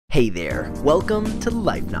Hey there, welcome to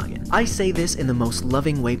Life Noggin. I say this in the most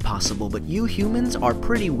loving way possible, but you humans are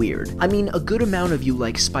pretty weird. I mean, a good amount of you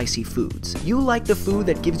like spicy foods. You like the food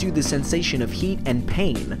that gives you the sensation of heat and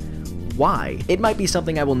pain. Why? It might be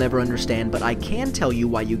something I will never understand, but I can tell you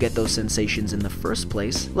why you get those sensations in the first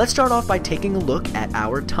place. Let's start off by taking a look at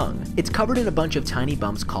our tongue. It's covered in a bunch of tiny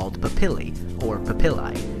bumps called papillae, or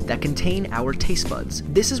papillae, that contain our taste buds.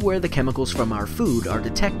 This is where the chemicals from our food are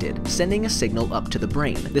detected, sending a signal up to the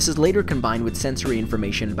brain. This is later combined with sensory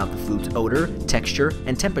information about the food's odor, texture,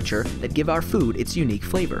 and temperature that give our food its unique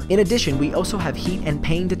flavor. In addition, we also have heat and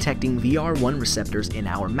pain detecting VR1 receptors in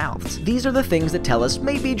our mouths. These are the things that tell us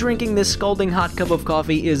maybe drinking this scalding hot cup of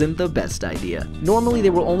coffee isn't the best idea. Normally, they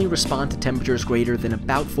will only respond to temperatures greater than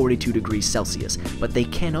about 42 degrees Celsius, but they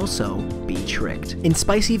can also be tricked. In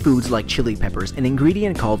spicy foods like chili peppers, an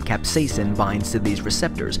ingredient called capsaicin binds to these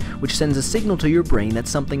receptors, which sends a signal to your brain that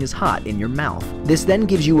something is hot in your mouth. This then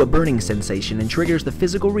gives you a burning sensation and triggers the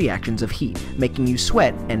physical reactions of heat, making you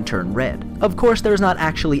sweat and turn red. Of course, there's not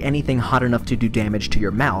actually anything hot enough to do damage to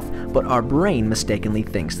your mouth, but our brain mistakenly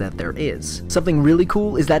thinks that there is. Something really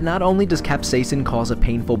cool is that not only does capsaicin cause a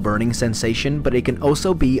painful burning sensation, but it can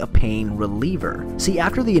also be a pain reliever. See,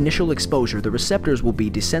 after the initial exposure, the receptors will be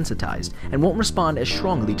desensitized and won't respond as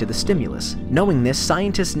strongly to the stimulus. Knowing this,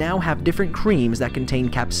 scientists now have different creams that contain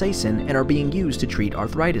capsaicin and are being used to treat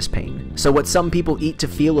arthritis pain. So what some people eat to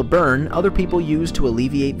feel a burn, other people use to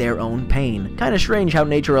alleviate their own pain. Kinda strange how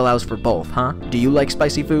nature allows for both, huh? Do you like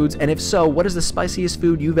spicy foods? And if so, what is the spiciest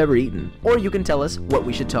food you've ever eaten? Or you can tell us what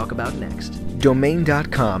we should talk about next.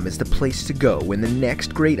 Domain.com is the place to go when the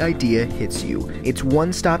next great idea hits you. It's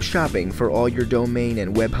one-stop shopping for all your domain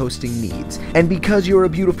and web hosting needs. And because you're a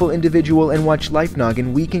beautiful individual and watch Life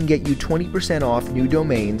Noggin, we can get you 20% off new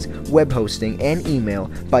domains, web hosting, and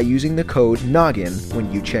email by using the code Noggin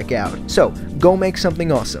when you check out. So, go make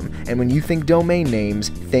something awesome, and when you think domain names,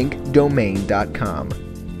 think domain.com.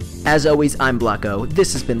 As always, I'm Blocko.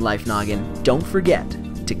 This has been Life Noggin. Don't forget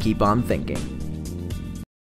to keep on thinking.